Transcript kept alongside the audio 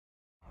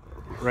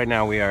right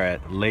now we are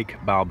at Lake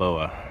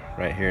Balboa,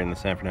 right here in the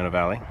San Fernando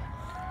Valley.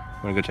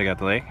 Want to go check out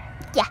the lake?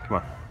 Yeah. Come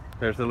on.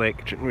 There's the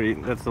lake.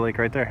 That's the lake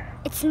right there.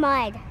 It's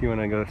mud. You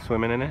want to go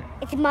swimming in it?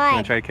 It's You mud.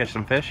 want to try to catch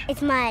some fish?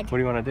 It's mud. What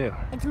do you want to do?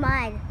 It's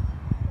mud.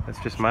 That's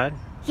just mud?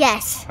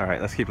 Yes. All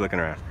right, let's keep looking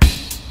around.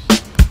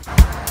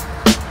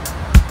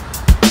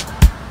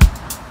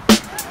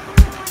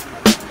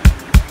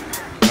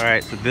 All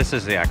right, so this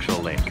is the actual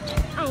lake.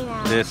 I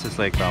know. This is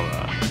Lake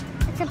Balboa.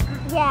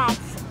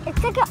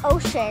 It's like an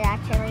ocean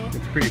actually.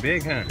 It's pretty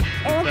big, huh?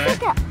 It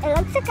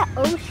looks like an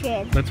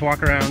ocean. Let's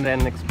walk around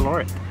and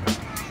explore it.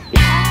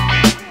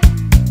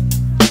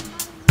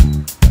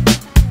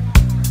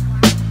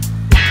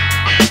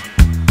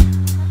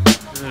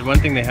 One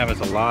thing they have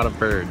is a lot of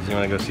birds. You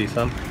want to go see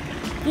some?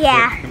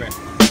 Yeah. Here, come here.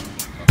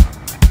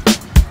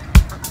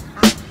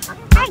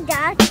 Hi,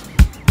 Dad.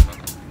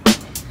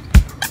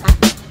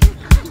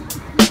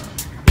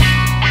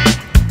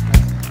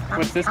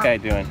 What's this guy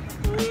doing?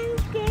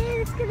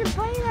 It's gonna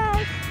bite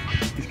us.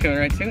 He's coming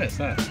right to us,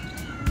 huh?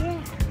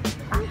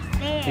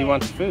 Yeah. He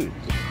wants food.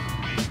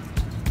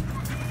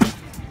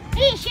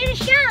 Hey, shoot a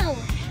show.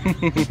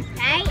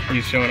 Right?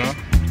 He's showing off.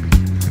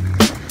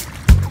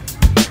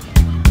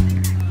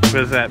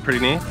 What is that? Pretty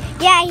neat?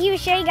 Yeah, he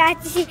was showing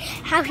us to see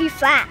how he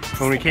flaps.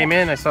 When we came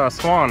in, I saw a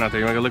swan out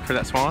there. You want to go look for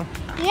that swan?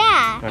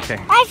 Yeah. Okay.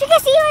 I think I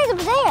see him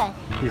over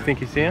there. You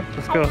think you see him?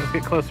 Let's go. Let's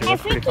get closer. I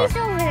That's think pretty he's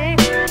far. over there.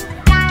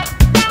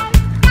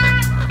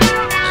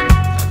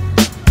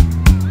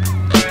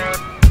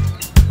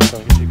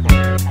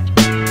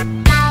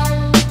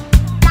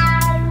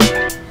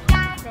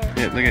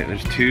 Yeah, look at it.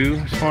 There's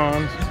 2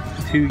 swans,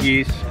 2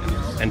 geese,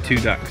 and 2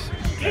 ducks.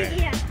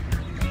 Yeah.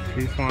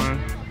 2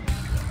 swans,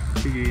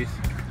 2 geese,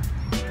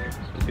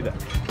 2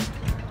 ducks.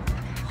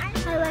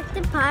 I like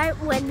the part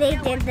when they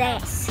did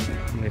this.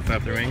 And they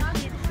flap their wings.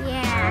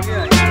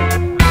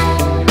 Yeah.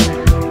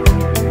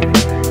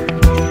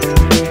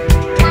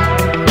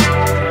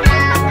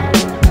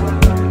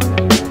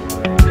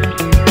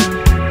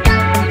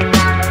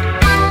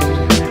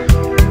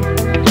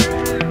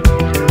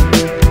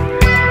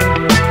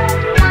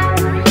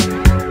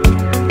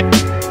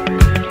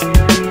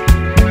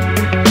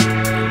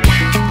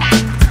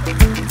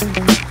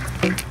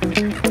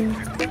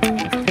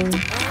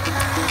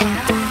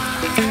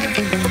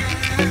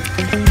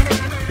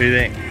 What do you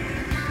think?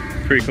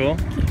 Pretty cool?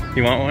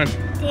 You want one?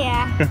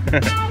 Yeah.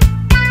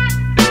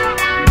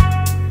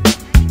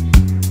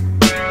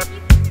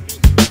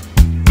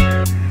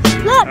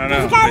 Look,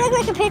 does it kind of look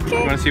like a picture?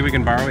 You want to see if we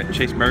can borrow it and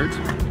chase birds?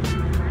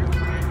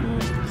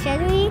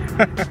 Should we?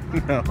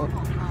 No.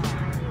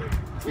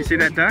 You see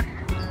that duck?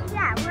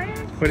 Yeah,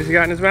 What has he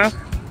got in his mouth?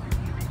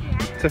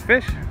 It's a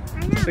fish. I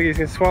know. Look, he's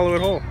gonna swallow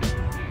it whole.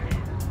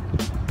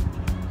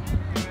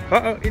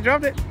 Uh-oh, he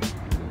dropped it.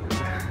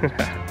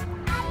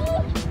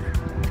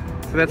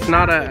 So that's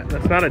not a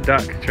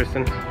duck,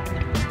 Tristyn.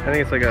 I think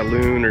it's like a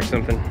loon or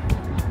something.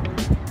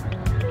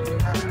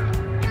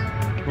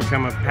 Here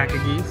come a pack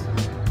of geese.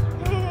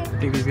 I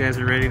think these guys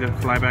are ready to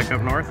fly back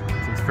up north.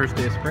 It's the first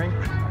day of spring.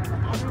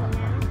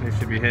 They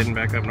should be heading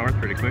back up north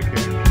pretty quick here.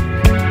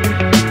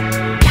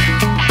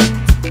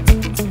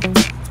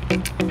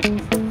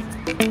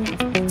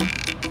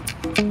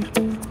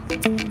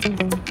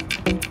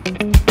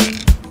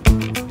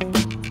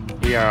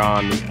 We are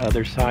on the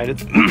other side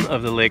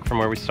of the lake from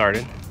where we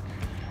started.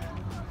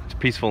 It's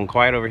peaceful and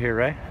quiet over here,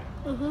 right?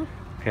 Mm-hmm.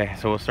 Okay,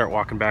 so we'll start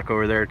walking back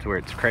over there to where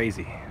it's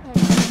crazy.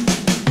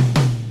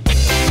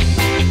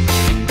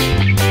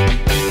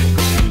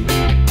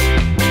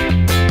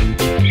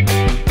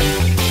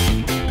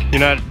 You're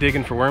not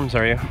digging for worms,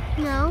 are you?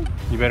 No.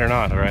 You better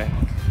not, all right?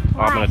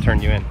 Why? I'm gonna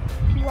turn you in.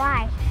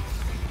 Why?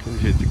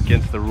 It's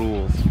against the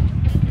rules.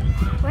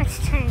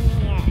 What's turning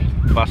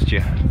in? Bust you.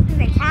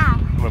 The cow.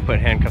 I'm gonna put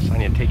handcuffs on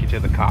you and take you to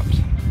the cops.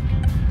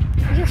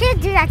 You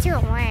can't do that to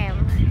a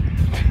worm.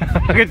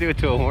 I'm gonna do it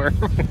to a worm.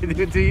 I'm gonna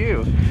do it to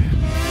you.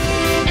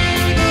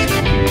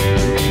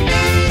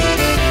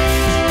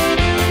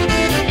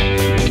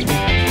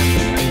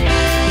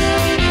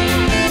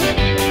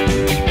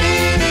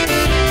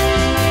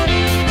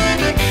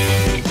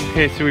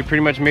 Okay, so we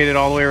pretty much made it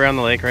all the way around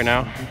the lake right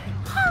now.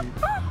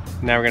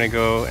 Now we're gonna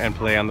go and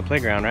play on the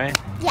playground, right?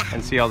 Yeah.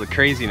 And see all the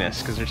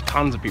craziness, because there's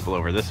tons of people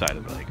over this side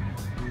of the lake.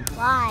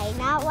 Why?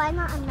 Why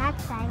not on that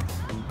side?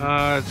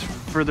 It's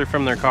further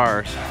from their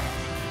cars.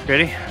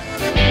 Ready?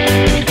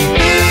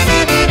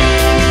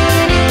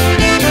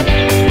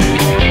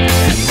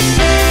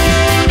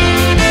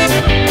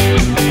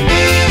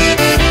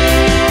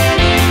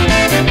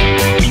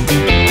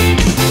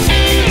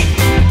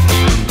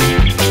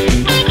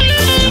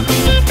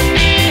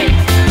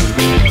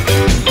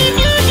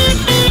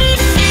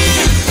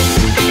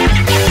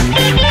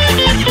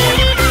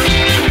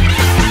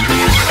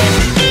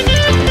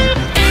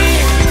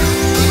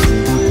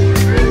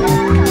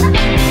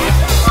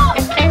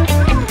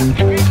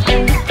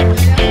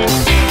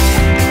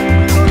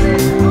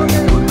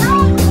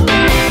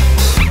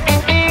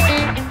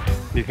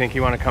 Think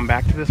you want to come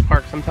back to this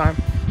park sometime?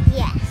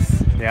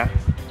 Yes. Yeah?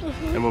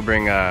 And we'll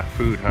bring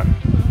food, huh?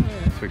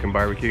 we can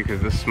barbecue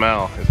because this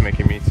smell is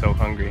making me so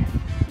hungry.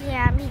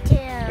 Yeah, me too.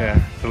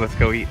 Yeah, so let's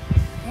go eat.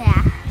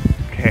 Yeah.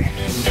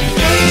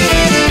 Okay.